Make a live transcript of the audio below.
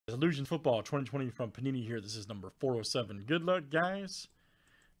Illusion Football 2020 from Panini here. This is number 407. Good luck, guys.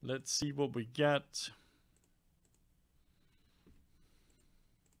 Let's see what we got.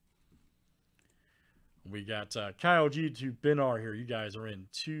 We got Kyle G to Ben R here. You guys are in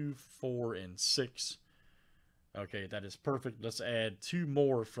 2, 4, and 6. Okay, that is perfect. Let's add 2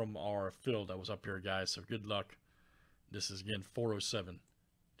 more from our fill that was up here, guys. So good luck. This is, again, 407.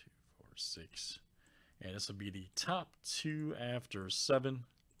 2, 4, 6. And this will be the top 2 after 7.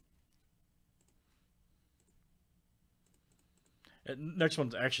 And next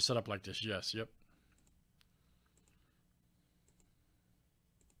one's actually set up like this. Yes, yep.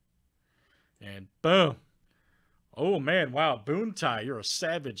 And boom. Oh, man. Wow. Boontai, you're a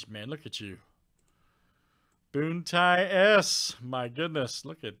savage, man. Look at you. Boontai S. My goodness.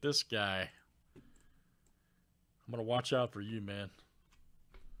 Look at this guy. I'm going to watch out for you, man.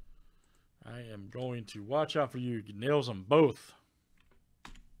 I am going to watch out for you. You nails them both.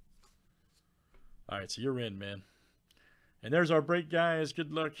 All right, so you're in, man. And there's our break, guys.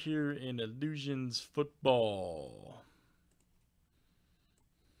 Good luck here in Illusions Football.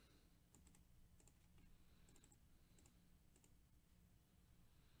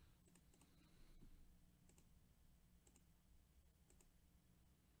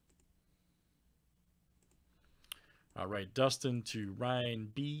 All right, Dustin to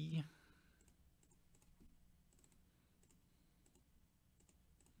Ryan B.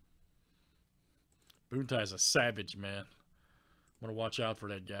 Boontai's a savage, man. I'm going to watch out for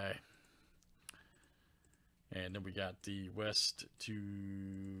that guy. And then we got the West to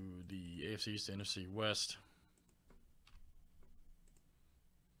the AFC East to NFC West.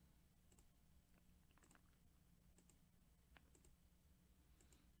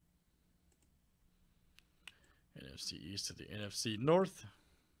 NFC East to the NFC North.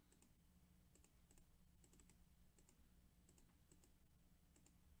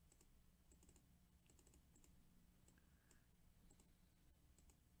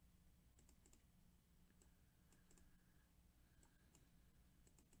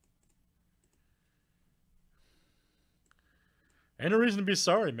 Ain't no reason to be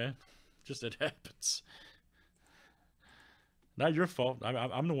sorry, man. Just it happens. Not your fault.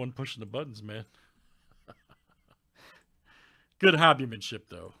 I'm the one pushing the buttons, man. Good hobbymanship,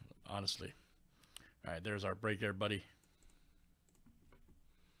 though, honestly. All right, there's our break, everybody.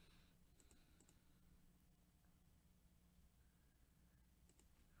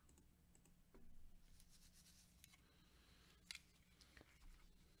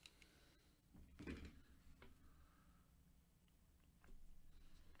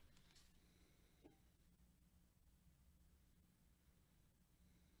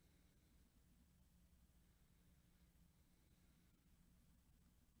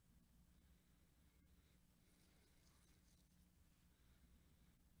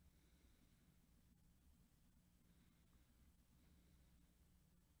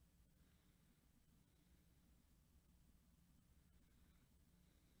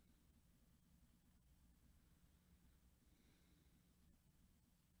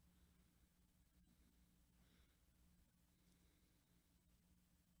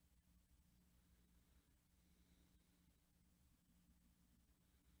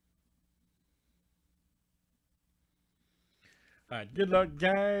 All right, good luck,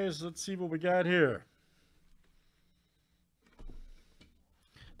 guys. Let's see what we got here.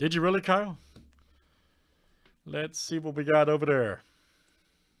 Did you really, Kyle? Let's see what we got over there.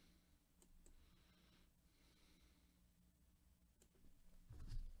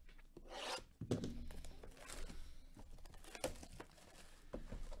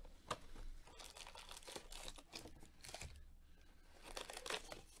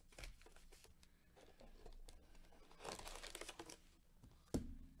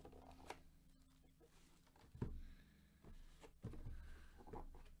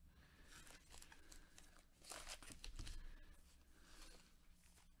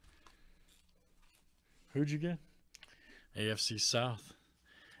 Who'd you get? AFC South.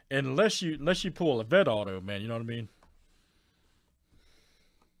 Unless you pull a vet auto, man, you know what I mean?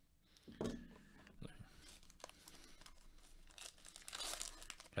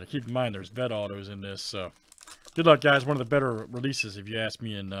 Gotta keep in mind there's vet autos in this, so good luck, guys. One of the better releases, if you ask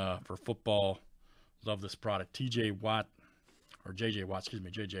me, for football. Love this product. TJ Watt, or JJ Watt, excuse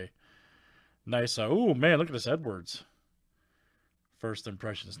me, JJ. Nice. Oh man, look at this Edwards. First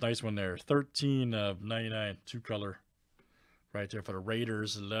impressions. Nice one there. 13 of 99. 2-color. Right there for the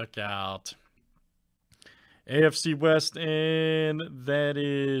Raiders. Look out. AFC West. And that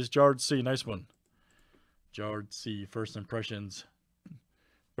is Jard C. Nice one. Jard C. First impressions.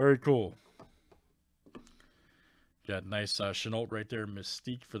 Very cool. Got nice Chenault right there.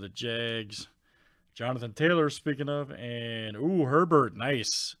 Mystique for the Jags. Jonathan Taylor, speaking of. And, ooh, Herbert.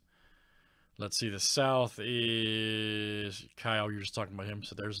 Nice. Let's see. The South is Kyle. You're just talking about him.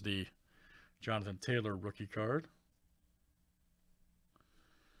 So there's the Jonathan Taylor rookie card.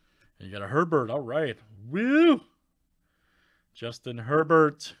 And you got a Herbert. All right. Woo! Justin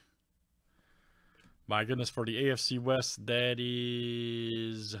Herbert. My goodness, for the AFC West, that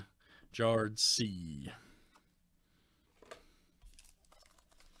is Jard C.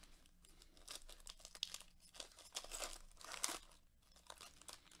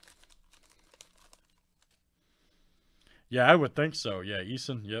 Yeah, I would think so. Yeah,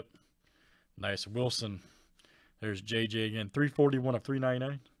 Eason, yep. Nice. Wilson. There's JJ again. 341 of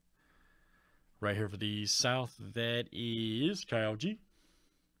 399. Right here for the South, that is Kyle G.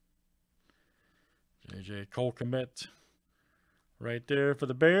 JJ Cole Kmet. Right there for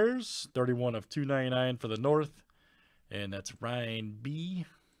the Bears. 31 of 299 for the North. And that's Ryan B.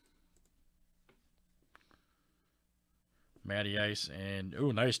 Matty Ice. And,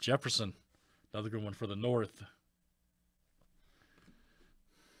 ooh, nice Jefferson. Another good one for the North.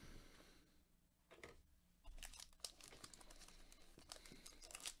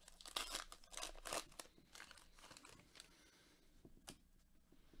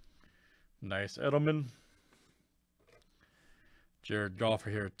 Nice Edelman. Jared Goff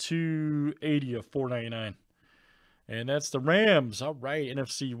here, 280 of 499. And that's the Rams. All right,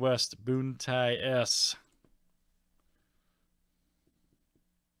 NFC West, Boone Ty S.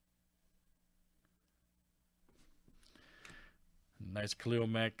 Nice Khalil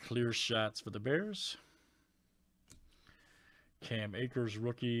Mack clear shots for the Bears. Cam Akers,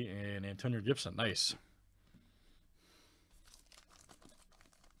 rookie, and Antonio Gibson. Nice.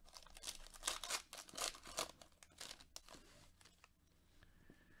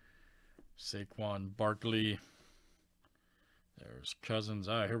 Saquon Barkley. There's Cousins.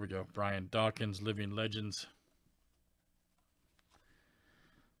 Ah, here we go. Brian Dawkins, Living Legends.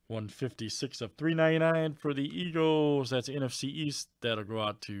 156 of 399 for the Eagles. That's NFC East. That'll go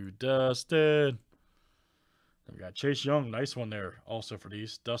out to Dustin. Then we got Chase Young. Nice one there. Also for the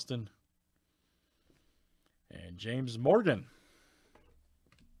East. Dustin. And James Morgan.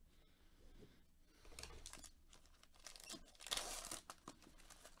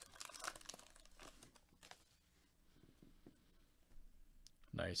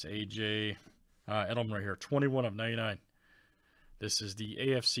 Nice AJ. Edelman right here. 21 of 99. This is the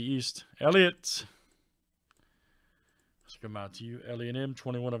AFC East. Elliott. Let's come out to you. Elliott M.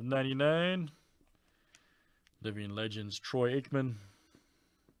 21 of 99. Living Legends. Troy Aikman.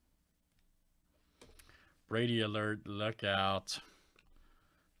 Brady alert. Look out.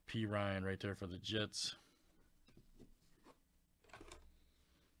 P. Ryan right there for the Jets.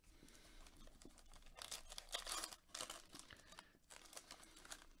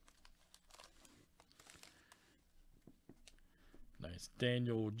 Nice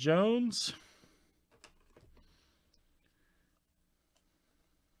Daniel Jones.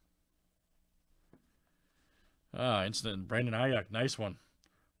 Instant Brandon Ayuk. Nice one.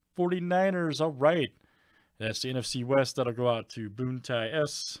 49ers. All right. That's the NFC West. That'll go out to Boone Ty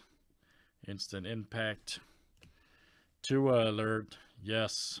S. Instant impact. Tua alert.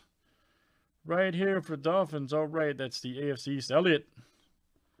 Yes. Right here for Dolphins. All right. That's the AFC East. Elliott.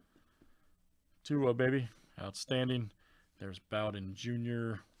 Tua, baby. Outstanding. There's Bowden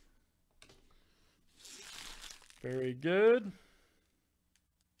Jr. Very good.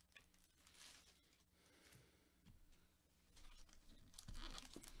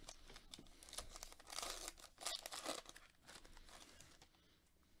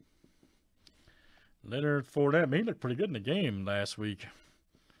 Leonard Fournette. He looked pretty good in the game last week.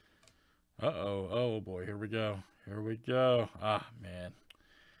 Uh-oh. Oh, boy. Here we go. Here we go. Ah, man.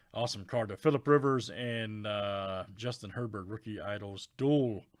 Awesome card to Phillip Rivers and Justin Herbert, rookie idols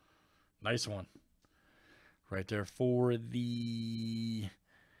duel. Nice one. Right there for the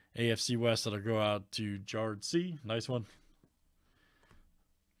AFC West. That'll go out to Jard C. Nice one.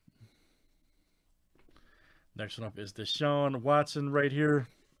 Next one up is Deshaun Watson right here.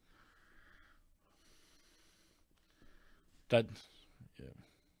 That,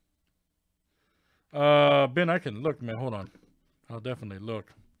 yeah. Ben, I can look, man. Hold on. I'll definitely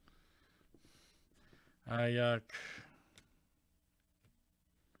look. Ayuk.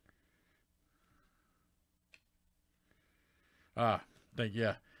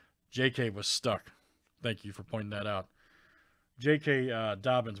 Yeah. JK was stuck. Thank you for pointing that out. J.K.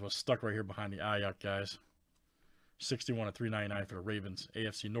 Dobbins was stuck right here behind the Ayuk guys. 61 of 399 for the Ravens.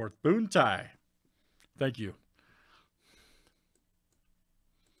 AFC North. Boone Ty. Thank you.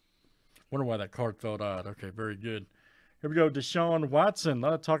 Wonder why that card felt odd. Okay, very good. Here we go, Deshaun Watson. A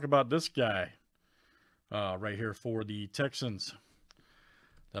lot of talk about this guy right here for the Texans.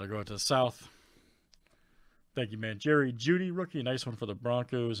 That'll go to the South. Thank you, man. Jerry Jeudy, rookie. Nice one for the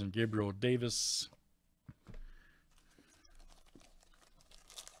Broncos. And Gabriel Davis.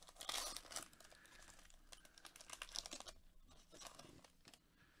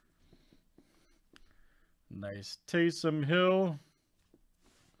 Nice Taysom Hill.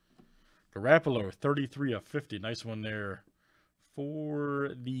 Garoppolo, 33 of 50. Nice one there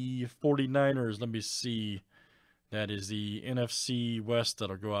for the 49ers. Let me see. That is the NFC West.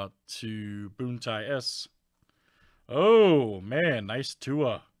 That'll go out to Boontai S. Oh, man. Nice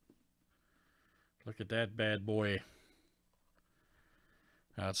Tua. Look at that bad boy.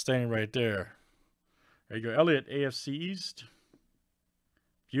 Outstanding right there. There you go. Elliott, AFC East.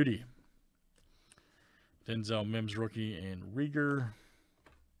 Beauty. Denzel Mims, rookie, and Rieger.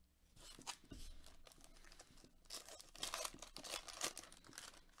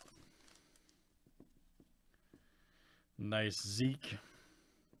 Nice Zeke.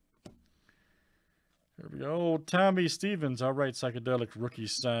 There we go. Tommy Stevens. All right, psychedelic rookie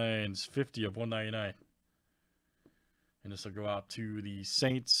signs. 50 of 199. And this will go out to the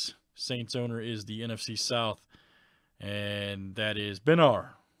Saints. Saints owner is the NFC South. And that is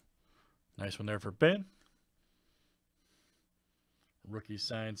Benar. Nice one there for Ben. Rookie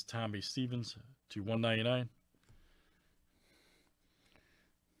signs Tommy Stevens to 199.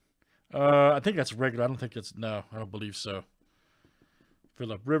 I think that's regular. I don't think it's, no, I don't believe so.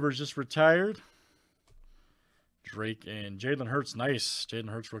 Phillip Rivers just retired. Drake and Jalen Hurts. Nice. Jalen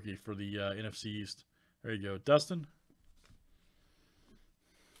Hurts rookie for the NFC East. There you go. Dustin.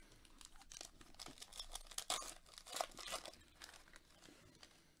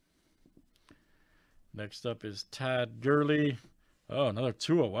 Next up is Todd Gurley. Oh, another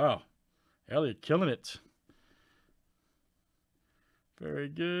Tua. Wow. Elliott killing it. Very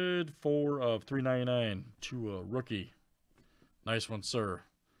good. 4 of 399. Tua rookie. Nice one, sir.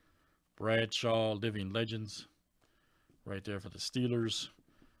 Bradshaw, Living Legends. Right there for the Steelers.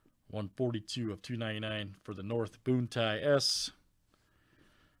 142 of 299 for the North. Boontai S.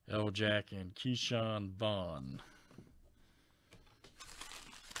 L-Jack and Keyshawn Vaughn.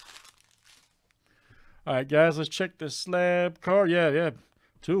 All right, guys, let's check the slab card. Yeah.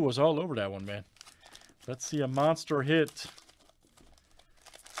 Tua was all over that one, man. Let's see a monster hit.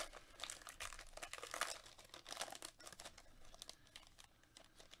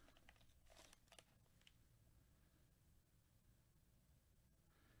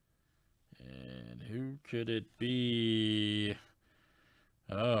 And who could it be?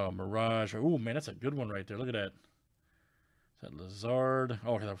 Oh, Mirage. Oh, man, that's a good one right there. Look at that. That Lazard.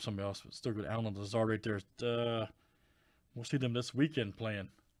 Oh, that was somebody else. But still good. Alan Lazard right there. We'll see them this weekend playing.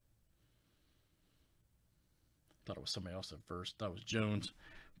 Thought it was somebody else at first. That was Jones.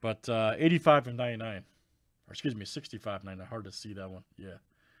 But 85 of 99. Or excuse me, 65 of 99. Hard to see that one. Yeah.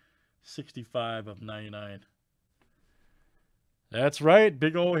 65 of 99. That's right.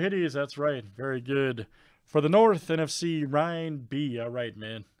 Big old hitties. That's right. Very good. For the North, NFC, Ryan B. All right,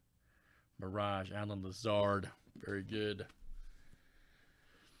 man. Mirage, Alan Lazard. Very good.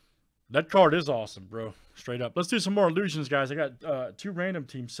 That card is awesome, bro. Straight up. Let's do some more illusions, guys. I got 2 random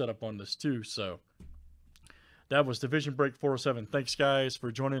teams set up on this, too. So that was Division Break 407. Thanks, guys,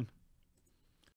 for joining.